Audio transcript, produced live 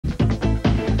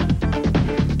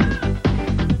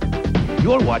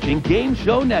You're watching Game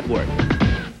Show Network.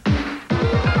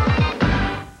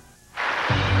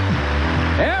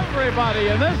 Everybody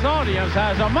in this audience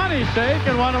has a money stake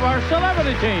in one of our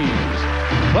celebrity teams.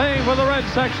 Playing for the red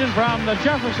section from the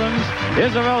Jeffersons,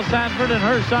 Isabel Sanford and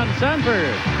her son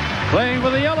Sanford. Playing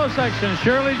for the yellow section,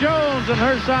 Shirley Jones and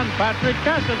her son Patrick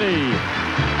Cassidy.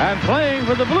 And playing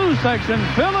for the blue section,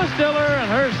 Phyllis Diller and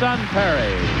her son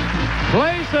Perry.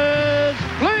 Places,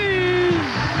 please.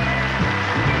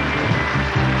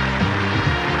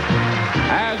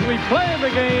 As we play the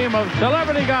game of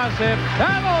celebrity gossip,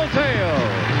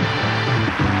 Tattletales.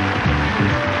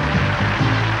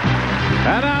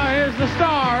 And now here's the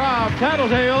star of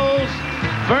Tattletales,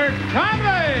 Bert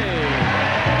Conway.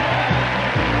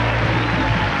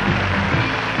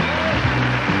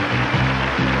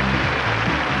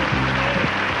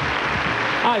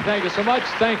 Hi, thank you so much.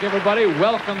 Thank you, everybody.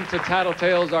 Welcome to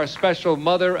Tattletales, our special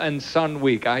Mother and Son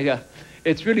Week.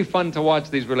 It's really fun to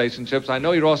watch these relationships. I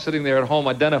know you're all sitting there at home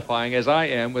identifying, as I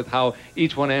am, with how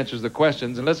each one answers the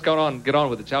questions. And let's get on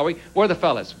with it, shall we? Where are the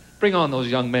fellas? Bring on those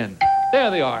young men. There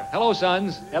they are. Hello,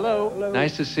 sons. Hello. Hello.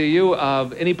 Nice to see you.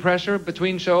 Any pressure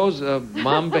between shows?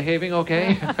 Mom behaving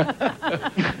okay?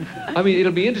 I mean,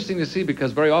 it'll be interesting to see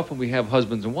because very often we have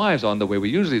husbands and wives on the way we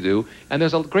usually do, and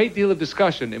there's a great deal of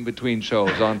discussion in between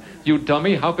shows on, you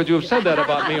dummy, how could you have said that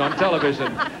about me on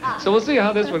television? So we'll see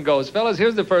how this one goes. Fellas,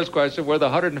 here's the first question. Worth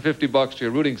 $150 to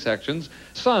your rooting sections.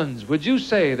 Sons, would you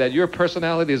say that your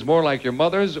personality is more like your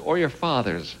mother's or your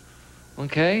father's?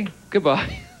 Okay,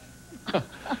 goodbye.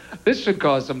 This should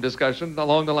cause some discussion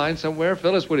along the line somewhere.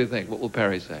 Phyllis, what do you think? What will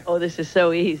Perry say? Oh, this is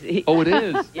so easy. Oh, it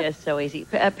is? Yes, so easy.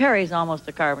 Perry's almost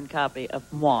a carbon copy of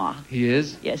moi. He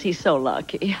is? Yes, he's so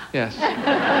lucky. Yes.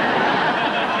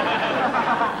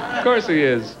 Of course he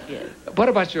is. Yes. What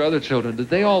about your other children? Did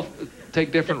they all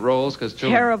take different roles? Because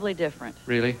children... Terribly different.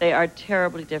 Really? They are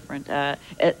terribly different.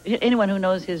 Anyone who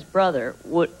knows his brother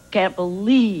can't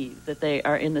believe that they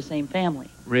are in the same family.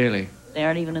 Really? They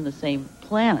aren't even in the same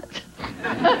planet.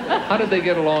 How did they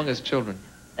get along as children?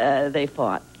 They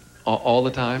fought. All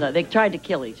the time? They tried to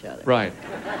kill each other. Right.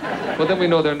 Well, then we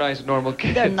know they're nice, normal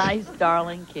kids. They're nice,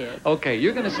 darling kids. Okay,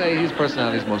 you're going to say his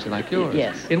personality is mostly like yours.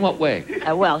 Yes. In what way?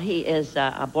 Well, he is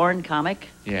a born comic.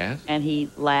 Yes. And he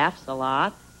laughs a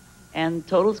lot and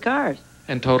totals cars.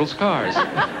 And totals cars.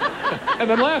 And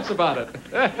then laughs about it.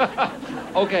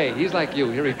 Okay, he's like you.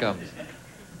 Here he comes.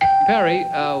 Perry,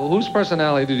 whose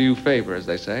personality do you favor, as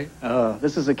they say?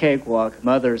 This is a cakewalk.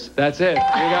 Mother's. That's it. You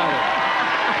got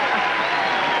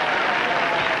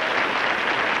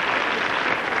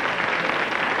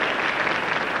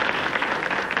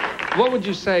it. What would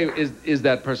you say is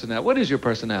that personality? What is your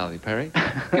personality, Perry?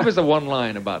 Give us a one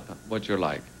line about what you're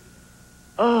like.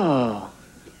 Oh.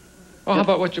 Oh, how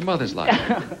about what your mother's like?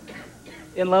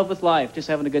 In love with life, just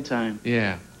having a good time.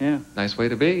 Yeah. Yeah. Nice way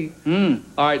to be. Mm.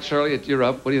 All right, Shirley, you're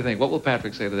up. What do you think? What will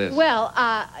Patrick say to this? Well,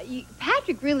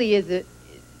 Patrick really is,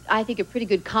 I think, a pretty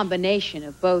good combination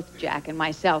of both Jack and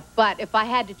myself. But if I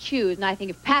had to choose, and I think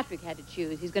if Patrick had to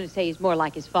choose, he's going to say he's more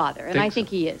like his father. And I think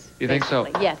he is. You think so?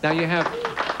 Yes. Now you have...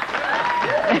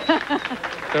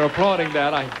 They're applauding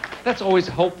that. That's always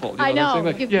hopeful. I know.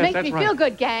 Like, It yes, makes that's me right. feel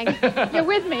good, gang. You're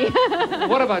with me.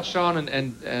 What about Sean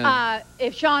and...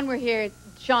 If Sean were here,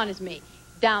 Sean is me.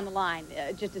 Down the line,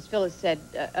 just as Phyllis said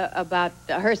about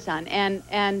her son. And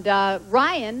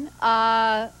Ryan,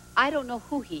 I don't know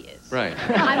who he is. Right.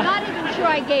 I'm not even sure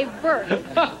I gave birth.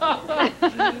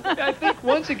 I think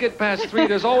once you get past 3,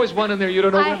 there's always one in there you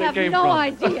don't know where they came from.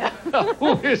 I have no idea.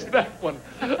 Who is that one?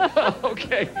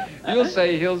 Okay. He'll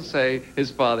say his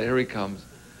father. Here he comes.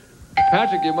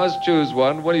 Patrick, you must choose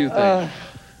one. What do you think?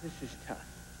 This is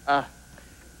tough.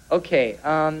 Okay,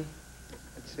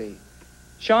 let's see.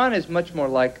 Sean is much more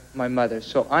like my mother,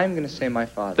 so I'm going to say my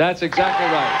father. That's exactly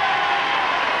right.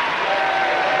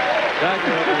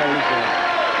 Exactly what the lady said.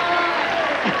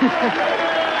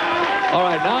 All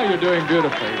right, now you're doing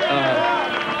beautifully.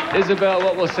 Isabel,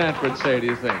 what will Sanford say, do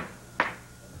you think?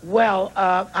 Well,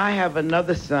 I have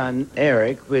another son,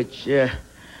 Eric, which,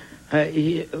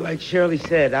 he, like Shirley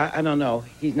said, I don't know.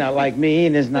 He's not like me,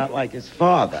 and he's not like his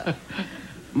father.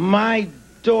 My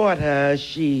daughter,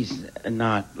 she's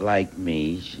not like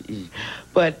me.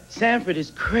 But Sanford is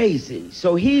crazy,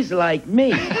 so he's like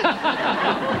me.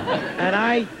 And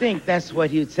I think that's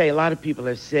what he would say. A lot of people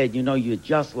have said, you know, you're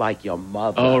just like your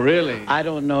mother. Oh, really? I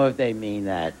don't know if they mean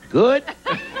that good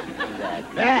or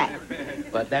that bad,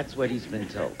 but that's what he's been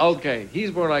told. Okay,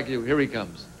 he's more like you. Here he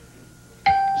comes.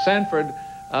 Sanford,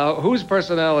 whose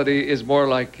personality is more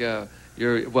like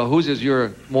whose is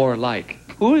your more like?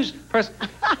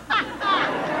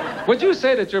 Would you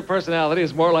say that your personality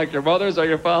is more like your mother's or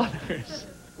your father's?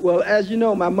 Well, as you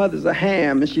know, my mother's a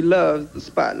ham, and she loves the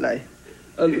spotlight.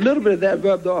 A little bit of that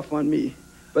rubbed off on me.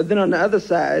 But then on the other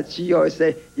side, she always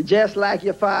say, "You're just like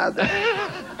your father."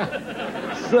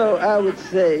 So I would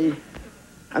say,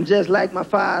 I'm just like my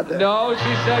father. No,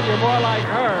 she said you're more like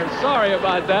her. Sorry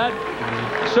about that.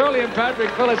 Shirley and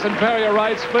Patrick, Phyllis and Perry are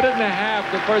right. Split it in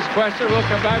half. The first question. We'll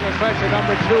come back with question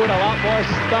number 2 and a lot more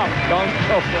stuff. Don't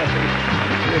go for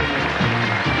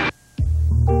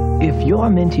it. If you're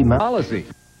Minty Mouse... Policy.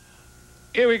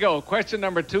 Here we go. Question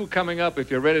number 2 coming up.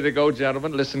 If you're ready to go,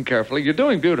 gentlemen, listen carefully. You're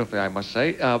doing beautifully, I must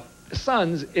say.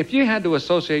 Sons, if you had to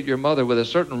associate your mother with a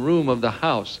certain room of the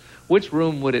house, which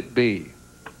room would it be?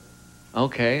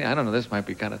 Okay, I don't know. This might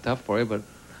be kind of tough for you, but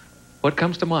what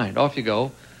comes to mind? Off you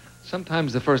go.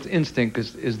 Sometimes the first instinct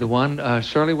is the one.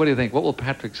 Shirley, what do you think? What will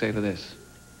Patrick say to this?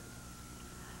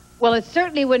 Well, it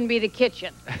certainly wouldn't be the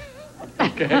kitchen.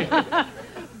 Okay.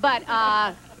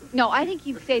 But, no, I think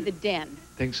he'd say the den.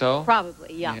 Think so?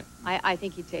 Probably, yeah. I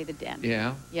think he'd say the den.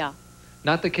 Yeah? Yeah.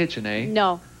 Not the kitchen, eh?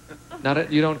 No.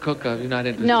 You don't cook, you're not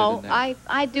interested No, in that?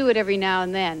 I do it every now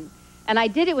and then. And I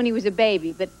did it when he was a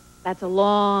baby, but that's a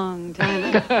long time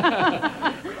ago.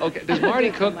 Okay, does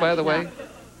Marty cook, by the way?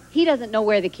 He doesn't know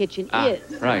where the kitchen is.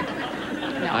 Right.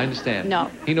 No. I understand. No.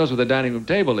 He knows where the dining room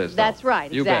table is, though. That's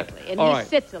right, You exactly. bet. And All he right.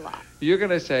 sits a lot. You're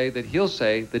going to say that he'll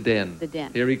say the den. The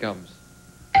den. Here he comes.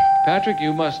 Patrick,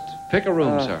 you must pick a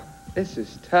room, sir. This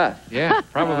is tough. Yeah,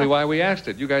 probably why we asked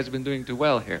it. You guys have been doing too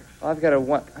well here. I've got a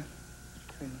 1,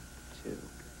 2.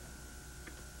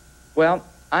 Well,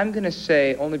 I'm going to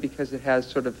say, only because it has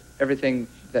sort of everything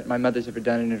that my mother's ever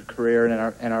done in her career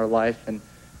and our life, and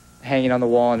hanging on the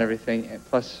wall and everything, and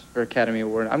plus her Academy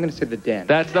Award, I'm going to say the den.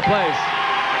 That's the place.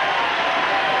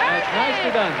 That's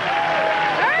nicely done.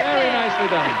 Very nicely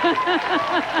done.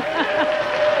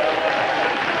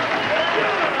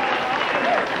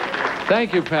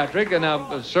 Thank you, Patrick. And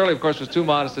now, Shirley, of course, was too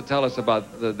modest to tell us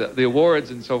about the awards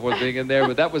and so forth being in there,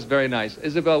 but that was very nice.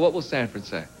 Isabel, what will Sanford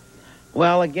say?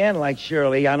 Well, again, like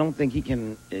Shirley, I don't think he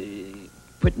can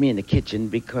put me in the kitchen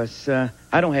because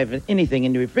I don't have anything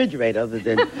in the refrigerator other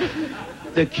than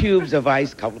the cubes of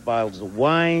ice, a couple of bottles of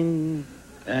wine,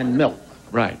 and milk.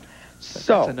 Right.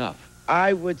 So that's enough.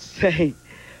 I would say,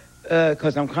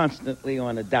 because I'm constantly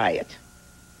on a diet,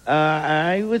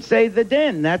 I would say the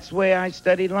den. That's where I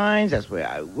study lines. That's where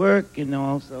I work, you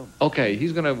know, so. Okay,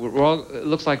 he's going to, it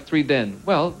looks like 3 den.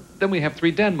 Well, then we have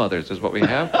 3 den mothers is what we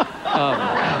have.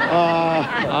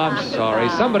 I'm sorry.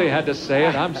 Somebody had to say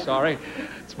it. I'm sorry.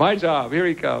 It's my job. Here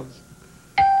he comes.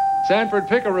 Sanford,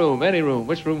 pick a room, any room.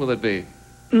 Which room will it be?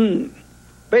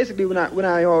 Basically, when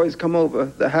I always come over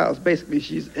the house, basically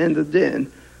she's in the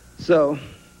den. So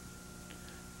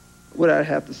what I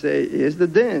have to say is the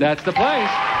den. That's the place.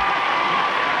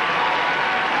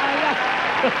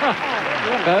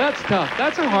 Now, that's tough.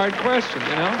 That's a hard question,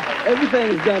 you know?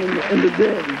 Everything is done in the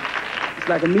den. It's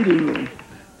like a meeting room.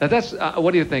 Now, that's,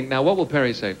 what do you think? Now, what will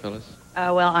Perry say, Phyllis?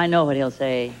 Well, I know what he'll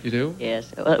say. You do?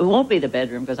 Yes. Well, it won't be the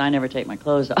bedroom because I never take my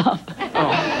clothes off.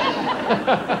 Oh.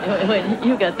 When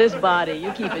you got this body,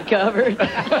 you keep it covered.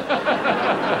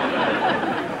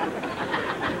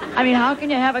 I mean, how can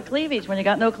you have a cleavage when you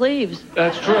got no cleaves?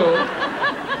 That's true.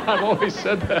 I've always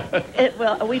said that.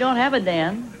 Well, we don't have a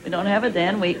den. We don't have a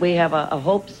den. We have a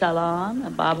Hope Salon, a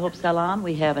Bob Hope Salon.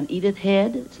 We have an Edith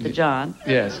Head. It's the John.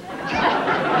 Yes.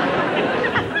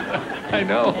 I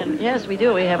know. And yes, we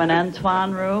do. We have an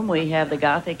Antoine room. We have the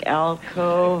Gothic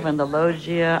alcove and the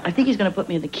loggia. I think he's going to put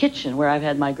me in the kitchen where I've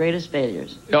had my greatest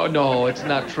failures. Oh, no, it's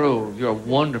not true. You're a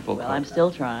wonderful cook. Well, I'm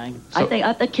still trying. So, I think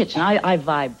at the kitchen, I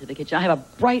vibe to the kitchen. I have a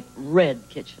bright red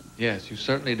kitchen. Yes, you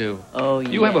certainly do. Oh, yeah.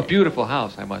 You have a beautiful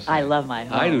house, I must say. I love my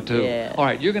home. I do, too. Yeah. All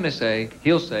right, you're going to say,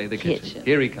 he'll say the kitchen. Kitchen.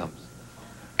 Here he comes.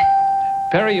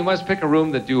 Perry, you must pick a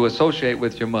room that you associate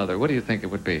with your mother. What do you think it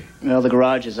would be? Well, the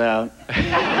garage is out. The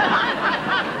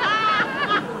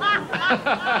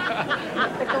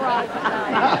garage is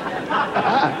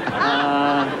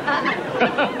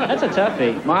That's a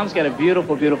toughie. Mom's got a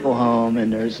beautiful, beautiful home,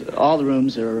 and there's all the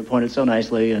rooms are appointed so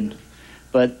nicely.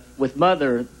 But with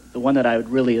Mother, the one that I would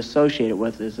really associate it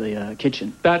with is the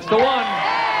kitchen. That's the one.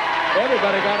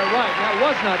 Everybody got it right. That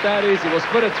was not that easy. We'll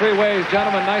split it 3 ways.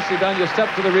 Gentlemen, nicely done. You'll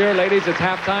step to the rear. Ladies, it's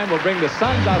halftime. We'll bring the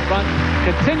sons out front.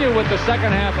 Continue with the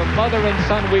second half of Mother and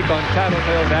Son Week on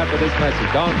Tattletales after this message.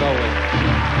 Don't go away.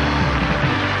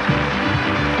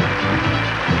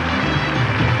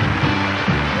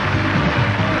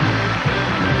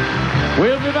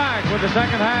 We'll be back with the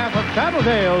second half of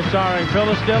Tattletales, starring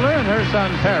Phyllis Diller and her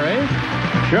son Perry,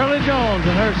 Shirley Jones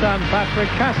and her son Patrick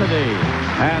Cassidy,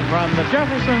 and from the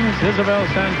Jeffersons, Isabel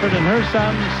Sanford and her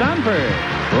son Sanford,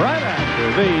 right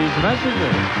after these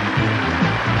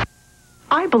messages.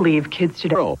 I believe kids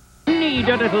today Need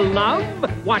a little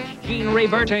love? Watch Gene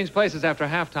Rayburn. Change places after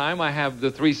halftime. I have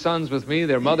the three sons with me.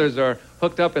 Their mothers are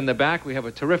hooked up in the back. We have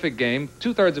a terrific game.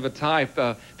 2/3 of a tie.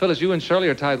 Phyllis, you and Shirley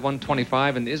are tied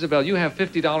 125, and Isabel, you have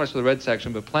 $50 for the red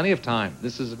section, but plenty of time.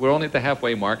 We're only at the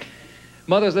halfway mark.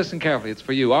 Mothers, listen carefully. It's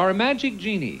for you. Our magic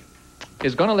genie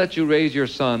is going to let you raise your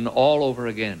son all over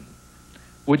again.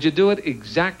 Would you do it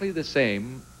exactly the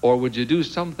same, or would you do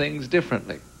some things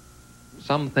differently?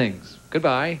 Some things.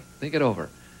 Goodbye. Think it over.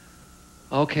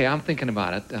 Okay, I'm thinking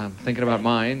about it. I'm thinking about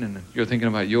mine, and you're thinking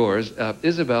about yours.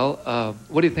 Isabel,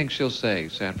 what do you think she'll say,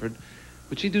 Sanford?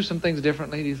 Would she do some things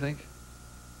differently, do you think?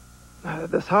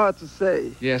 That's hard to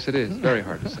say. Yes, it is. Very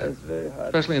hard to say. That's very hard.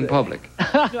 Especially in public.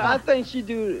 No, I think she'd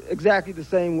do exactly the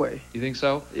same way. You think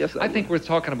so? Yes, I think we're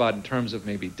talking about in terms of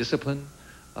maybe discipline,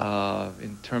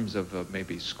 in terms of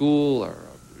maybe school or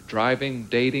driving,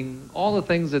 dating, all the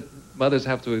things that mothers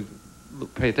have to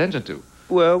pay attention to.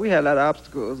 Well, we had a lot of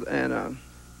obstacles, and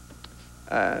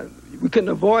we couldn't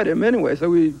avoid them anyway, so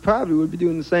we probably would be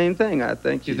doing the same thing, I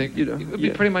think. You think it would be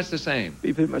pretty much the same?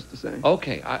 Be pretty much the same.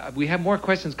 Okay, we have more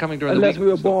questions coming during Unless the week.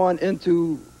 we were born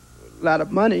into a lot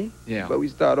of money, Yeah. but we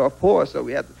start off poor, so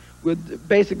we'd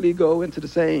basically go into the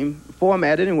same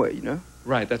format anyway, you know?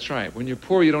 Right, that's right. When you're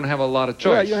poor, you don't have a lot of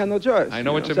choice. Well, you don't have no choice. I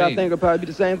know what you so mean. I think it'll probably be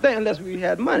the same thing unless we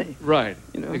had money. Right,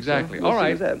 You know, exactly. so we'll All see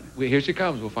right, what's happening. here she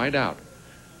comes. We'll find out.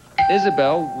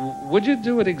 Isabel, would you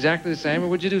do it exactly the same, or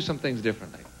would you do some things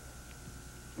differently?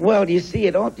 Well, you see,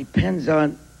 it all depends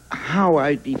on how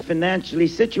I'd be financially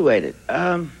situated.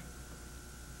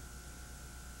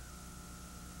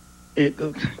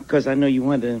 Because I know you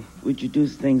wonder, would you do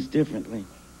things differently?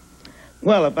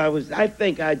 Well, I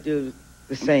think I'd do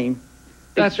the same.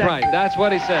 That's Exactly. right. That's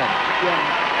what he said.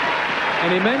 Yeah.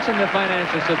 And he mentioned the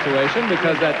financial situation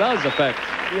because that does affect.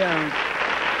 Yeah.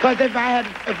 Because if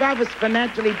I was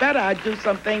financially better, I'd do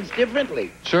some things differently.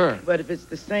 Sure. But if it's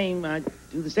the same, I'd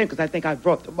do the same because I think I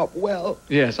brought them up well.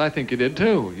 Yes, I think you did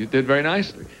too. You did very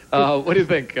nicely. What do you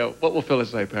think? What will Phyllis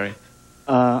say, Perry?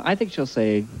 I think she'll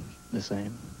say the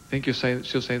same. Think she'll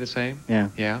say the same? Yeah.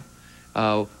 Yeah.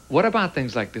 What about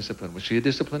things like discipline? Was she a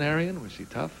disciplinarian? Was she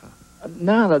tough?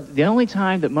 No, the only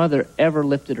time that Mother ever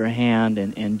lifted her hand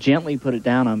and gently put it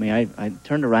down on me, I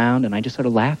turned around and I just started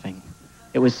laughing.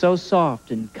 It was so soft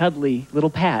and cuddly, little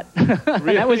pat.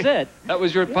 Really? That was it. That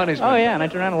was your punishment? Oh, yeah, and I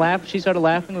turned around and laughed. She started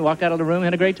laughing. We walked out of the room,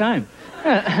 had a great time.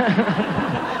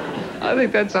 I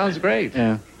think that sounds great.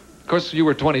 Yeah. Of course, you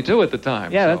were 22 at the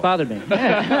time. Yeah, so. that bothered me.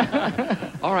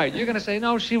 All right, you're going to say,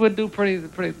 no, she would do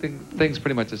things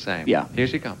pretty much the same. Yeah. Here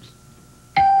she comes.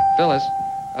 Phyllis,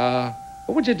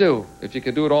 what would you do if you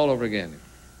could do it all over again?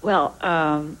 Well,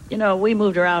 we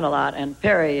moved around a lot, and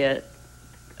Perry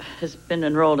has been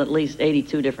enrolled at least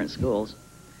 82 different schools.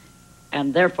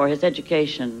 And therefore, his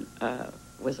education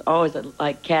was always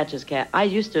like catch as cat. I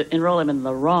used to enroll him in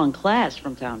the wrong class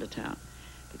from town to town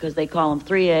because they call him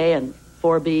 3A and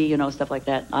 4B, stuff like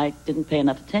that. I didn't pay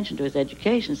enough attention to his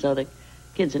education, so the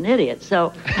kid's an idiot.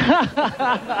 So.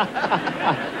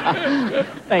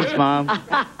 Thanks, Mom.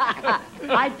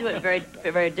 I'd do it very,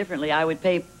 very differently. I would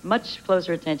pay much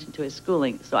closer attention to his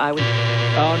schooling. So I would.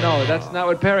 Oh no, that's not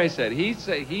what Perry said.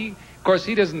 Of course,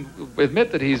 he doesn't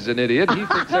admit that he's an idiot. He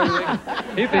thinks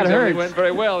everything went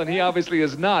very well, and he obviously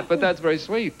is not. But that's very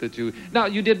sweet that you. Now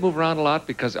you did move around a lot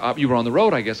because you were on the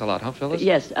road, I guess, a lot, huh, Phyllis?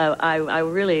 Yes, I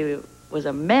really was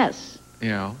a mess.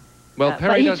 Yeah. Well,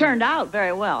 Perry but he doesn't. turned out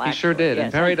very well. Actually. He sure did, yes,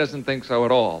 and Perry doesn't think so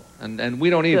at all, and we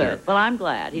don't either. Good. Well, I'm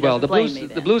glad. He Well, doesn't blame me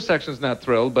then. the blues section's not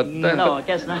thrilled, but no, I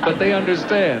guess not. But they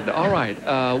understand. All right.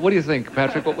 What do you think,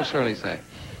 Patrick? What will Shirley say?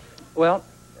 Well,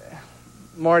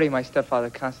 Marty, my stepfather,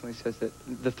 constantly says that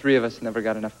the three of us never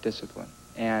got enough discipline,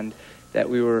 and that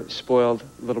we were spoiled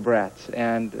little brats,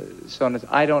 and so on.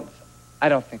 I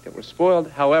don't think that we're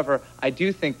spoiled. However, I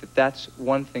do think that that's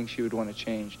one thing she would want to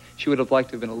change. She would have liked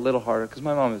to have been a little harder because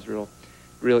my mom is real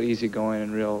easygoing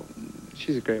and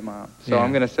she's a great mom. So Yeah.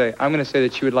 I'm gonna say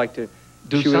that she would like to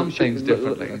Do some things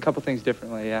differently. A couple things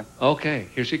differently, yeah. Okay,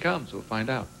 here she comes. We'll find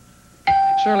out.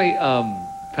 Shirley,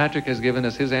 Patrick has given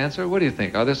us his answer. What do you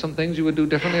think? Are there some things you would do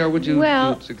differently, or would you do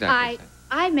exactly the same?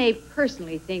 I may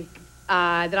personally think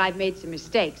that I've made some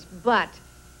mistakes, but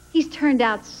he's turned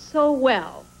out so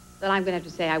well that I'm going to have to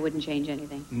say I wouldn't change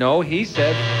anything. No, he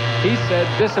said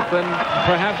discipline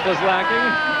perhaps was lacking.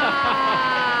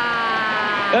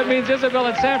 That means Isabel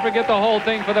and Sanford get the whole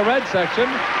thing for the red section.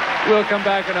 We'll come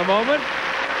back in a moment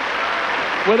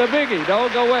with a biggie.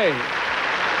 Don't go away.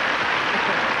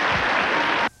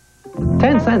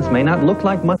 10 cents may not look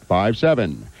like much.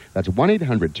 57. That's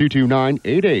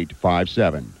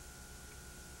 1-800-229-8857.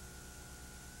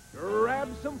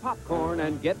 grab some popcorn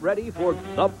and get ready for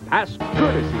the Pass,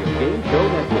 courtesy of Game Show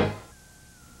Network.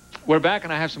 We're back,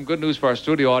 and I have some good news for our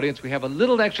studio audience. We have a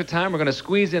little extra time. We're going to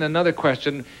squeeze in another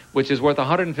question, which is worth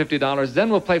 $150. Then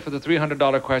we'll play for the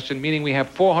 $300 question, meaning we have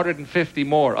 450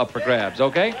 more up for grabs,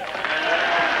 okay?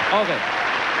 Okay.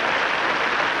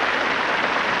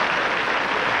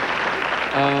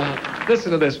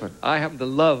 Listen to this one. I happen to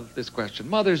love this question.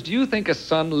 Mothers, do you think a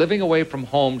son living away from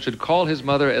home should call his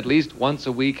mother at least once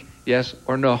a week, yes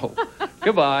or no?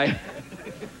 Goodbye.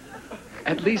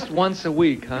 At least once a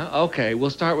week, huh? Okay, we'll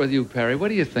start with you, Perry. What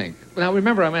do you think? Now,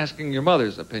 remember, I'm asking your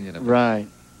mother's opinion of it. Right.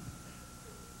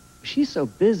 She's so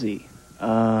busy.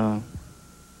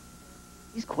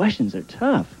 These questions are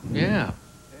tough. Yeah.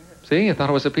 See, you thought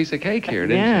it was a piece of cake here,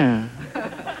 didn't you?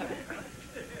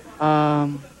 Yeah.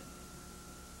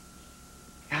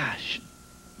 Gosh,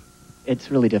 it's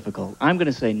really difficult. I'm going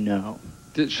to say no.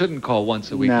 Shouldn't call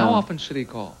once a week. No. How often should he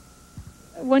call?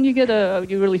 When you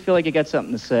you really feel like you got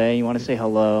something to say, you want to say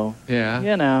hello. Yeah?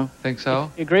 You know. Think so?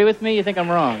 You agree with me? You think I'm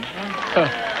wrong?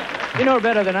 You know her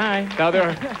better than I. Now,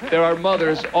 there are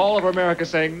mothers all over America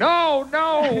saying, no,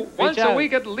 once a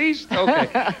week at least.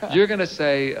 Okay. You're going to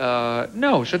say,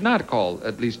 no, should not call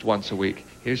at least once a week.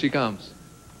 Here she comes.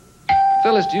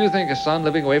 Phyllis, do you think a son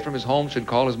living away from his home should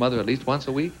call his mother at least once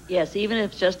a week? Yes, even if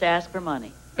it's just to ask for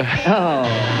money.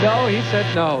 No, he said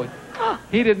no.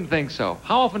 He didn't think so.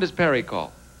 How often does Perry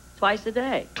call? Twice a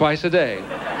day. Twice a day.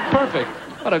 Perfect.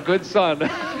 What a good son.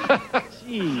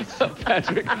 Jeez.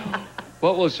 Patrick,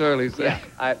 what will Shirley say?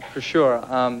 Yeah, for sure.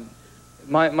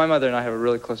 My mother and I have a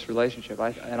really close relationship.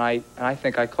 I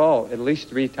think I call at least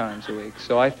 3 times a week.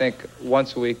 So I think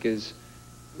once a week is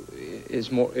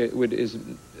more.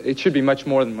 It should be much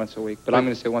more than once a week. But I'm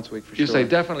going to say once a week for sure. You say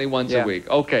definitely once a week.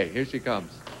 Okay, here she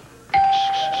comes.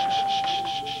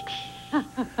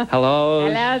 Hello.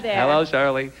 Hello there. Hello,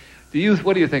 Shirley.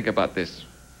 What do you think about this?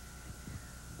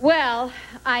 Well,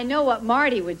 I know what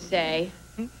Marty would say.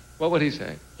 What would he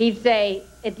say? He'd say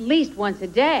at least once a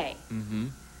day. Mm-hmm.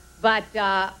 But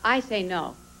I say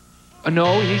no.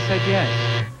 No, he said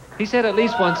yes. He said at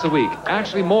least once a week.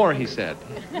 Actually, more, he said.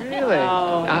 Really?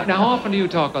 Now, how often do you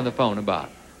talk on the phone about?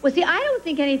 Well, see, I don't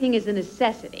think anything is a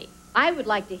necessity. I would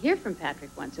like to hear from Patrick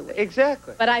once a week.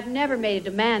 Exactly. But I've never made a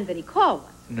demand that he call once.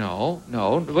 No.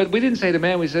 But we didn't say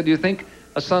demand. We said, do you think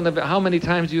a son of... How many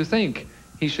times do you think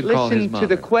he should call his mother? Listen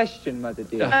to the question, Mother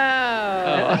dear.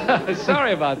 Oh.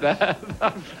 Sorry about that.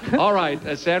 All right,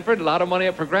 Sanford, a lot of money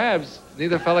up for grabs.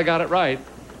 Neither fella got it right.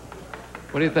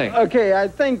 What do you think? Okay, I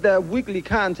think that weekly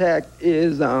contact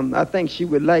is, I think she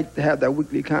would like to have that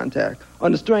weekly contact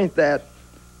on the strength that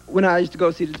when I used to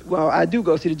go see I do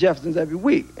go see the Jeffersons every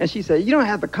week. And she said, you don't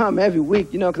have to come every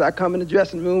week, you know, because I come in the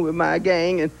dressing room with my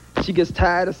gang and she gets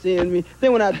tired of seeing me.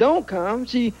 Then when I don't come,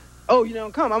 you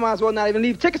don't come. I might as well not even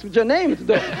leave tickets with your name at the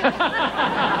door.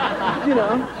 You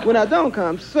know, when I don't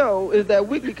come. So is that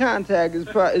weekly contact is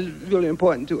really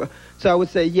important to her. So I would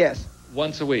say yes.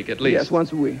 Once a week, at least? Yes,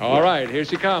 once a week. All right, here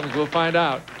she comes. We'll find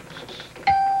out.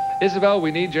 Isabel,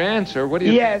 we need your answer. What do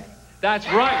you Yes. think? That's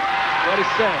right. What is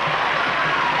said?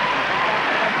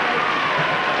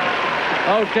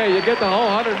 Okay, you get the whole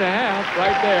 100 and a half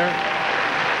right there.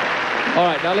 All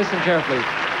right, now listen carefully.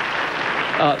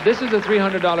 This is a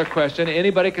 $300 question.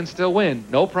 Anybody can still win.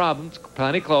 No problems.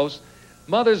 Plenty close.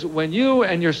 Mothers, when you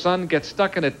and your son get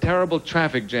stuck in a terrible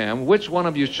traffic jam, which one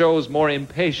of you shows more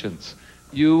impatience?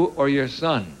 You or your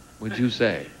son, would you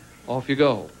say? Off you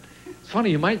go. It's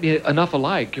funny, you might be enough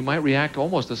alike. You might react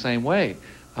almost the same way.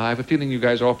 I have a feeling you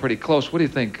guys are all pretty close. What do you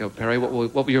think, Perry? What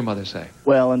will your mother say?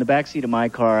 Well, in the backseat of my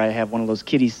car, I have one of those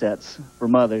kiddie sets for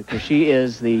Mother, because she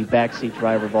is the backseat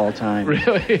driver of all time.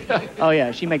 Really? Oh,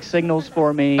 yeah. She makes signals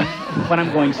for me when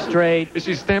I'm going straight. Is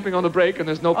she stamping on the brake and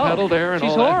there's no pedal there? And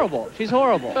she's all horrible. That? She's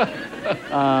horrible.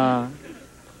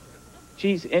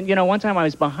 And you know, one time I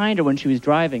was behind her when she was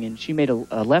driving, and she made a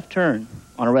left turn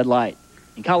on a red light.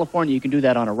 In California, you can do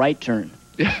that on a right turn.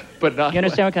 Yeah, but not... You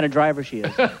understand what kind of driver she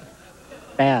is?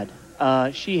 Bad.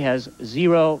 She has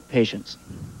 0 patience.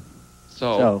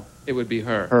 So it would be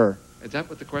her. Her. Is that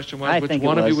what the question was? I Which think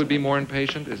one it of you was. would be more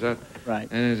impatient? Is that... Right.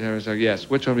 And so, yes.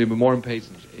 Which one would be more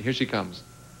impatient? Here she comes.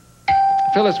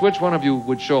 Phyllis, which one of you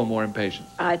would show more impatience?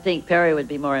 I think Perry would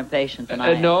be more impatient than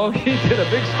I am. No, he did a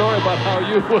big story about how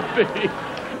you would be.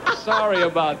 Sorry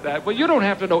about that. Well, you don't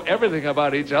have to know everything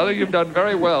about each other. You've done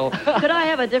very well. Could I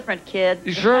have a different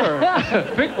kid? Sure.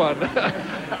 Pick one.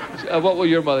 What will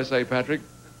your mother say, Patrick?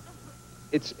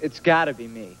 It's got to be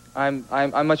me. I'm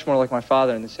much more like my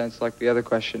father in the sense, like the other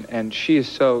question, and she is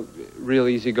so real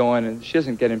easygoing, and she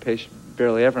doesn't get impatient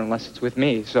barely ever unless it's with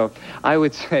me. So I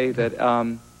would say that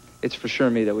it's for sure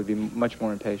me that would be much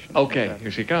more impatient. Okay,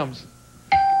 here she comes.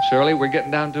 Shirley, we're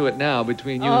getting down to it now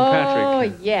between you and Patrick. Oh,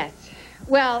 yes.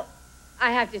 Well,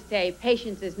 I have to say,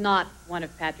 patience is not one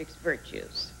of Patrick's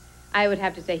virtues. I would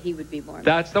have to say he would be more.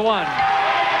 That's the one.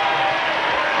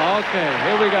 Okay,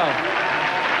 here we go.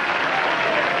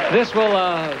 This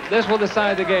will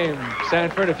decide the game,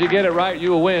 Sanford. If you get it right,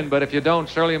 you will win. But if you don't,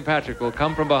 Shirley and Patrick will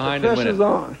come from behind and win it. Pressure's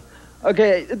on.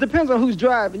 Okay, it depends on who's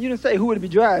driving. You didn't say who would be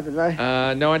driving,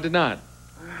 right? No, I did not.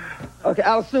 Okay,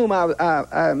 I'll assume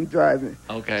I'm driving.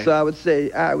 Okay. So I would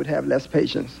say I would have less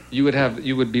patience. You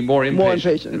would be more impatient. More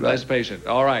impatient, and right. less patient.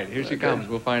 All right, here she comes.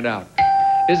 We'll find out.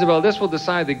 Isabel, this will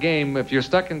decide the game. If you're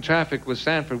stuck in traffic with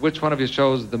Sanford, which one of you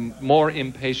shows the more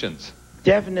impatience?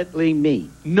 Definitely me.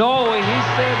 No, he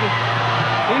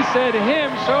said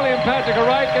him. Shirley and Patrick are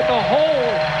right. Get the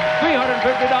whole $350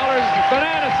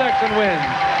 banana section wins.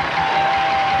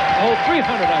 The whole $300,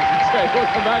 I should say. We'll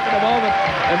come back in a moment,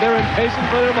 and they're impatient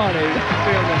for their money.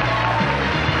 See you then.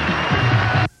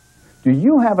 Do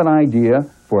you have an idea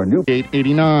for a new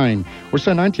 $8.89 or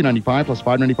send $19.95 plus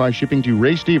 $5.95 shipping to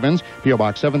Ray Stevens, P.O.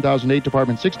 Box 7008,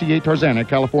 Department 68, Tarzana,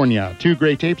 California. 2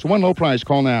 great tapes, 1 low price.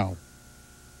 Call now.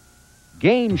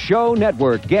 Game Show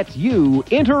Network gets you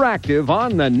interactive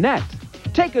on the net.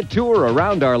 Take a tour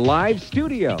around our live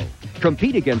studio.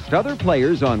 Compete against other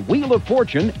players on Wheel of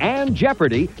Fortune and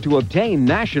Jeopardy to obtain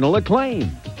national acclaim.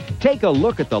 Take a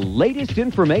look at the latest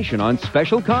information on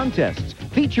special contests,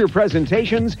 feature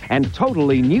presentations, and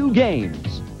totally new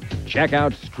games. Check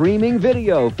out streaming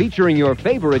video featuring your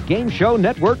favorite Game Show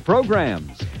Network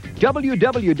programs.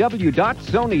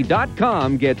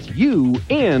 www.sony.com gets you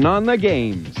in on the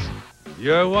games.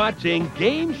 You're watching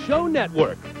Game Show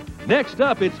Network. Next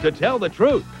up, it's To Tell the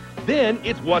Truth. Then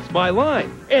it's What's My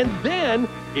Line? And then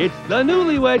it's the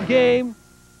Newlywed Game.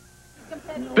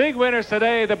 Big winners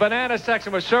today. The banana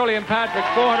section with Shirley and Patrick,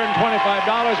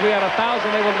 $425. We had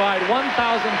 1,000. They will divide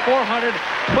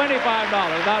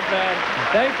 $1,425. Not bad.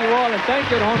 Thank you all, and thank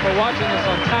you at home for watching us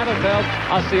on Tattletales.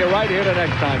 I'll see you right here the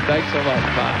next time. Thanks so much.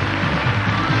 Bye.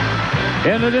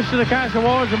 In addition to cash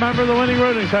awards, a member of the winning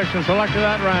rooting section selected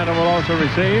at random will also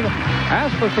receive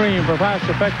Aspirin for fast,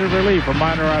 effective relief of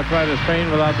minor arthritis pain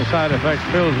without the side effects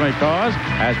pills may cause.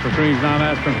 Aspirin's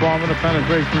non-aspirin formula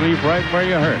penetrates relief right where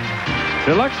you hurt.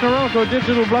 Deluxe Norelco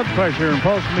digital blood pressure and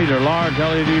pulse meter, large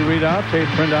LED readout, tape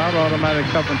printout, automatic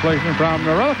cup inflation from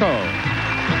Norelco.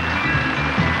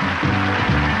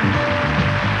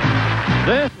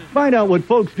 Find out what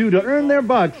folks do to earn their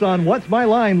bucks on What's My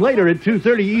Line later at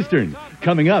 2:30 Eastern.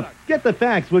 Coming up, get the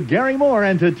facts with Gary Moore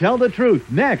and To Tell the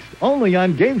Truth next, only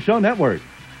on Game Show Network.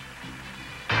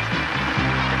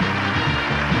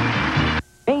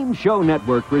 Game Show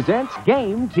Network presents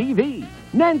Game TV.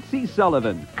 Nancy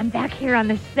Sullivan. I'm back here on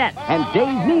the set. And Dave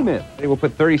Nemeth. They will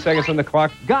put 30 seconds on the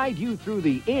clock. Guide you through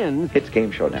the ins. It's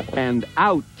Game Show Network. And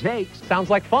outtakes. Sounds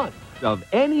like fun. Of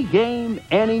any game,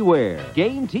 anywhere.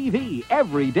 Game TV,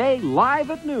 every day,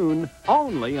 live at noon,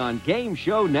 only on Game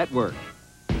Show Network.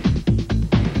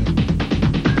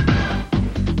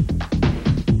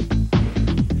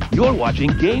 You're watching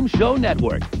Game Show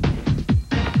Network.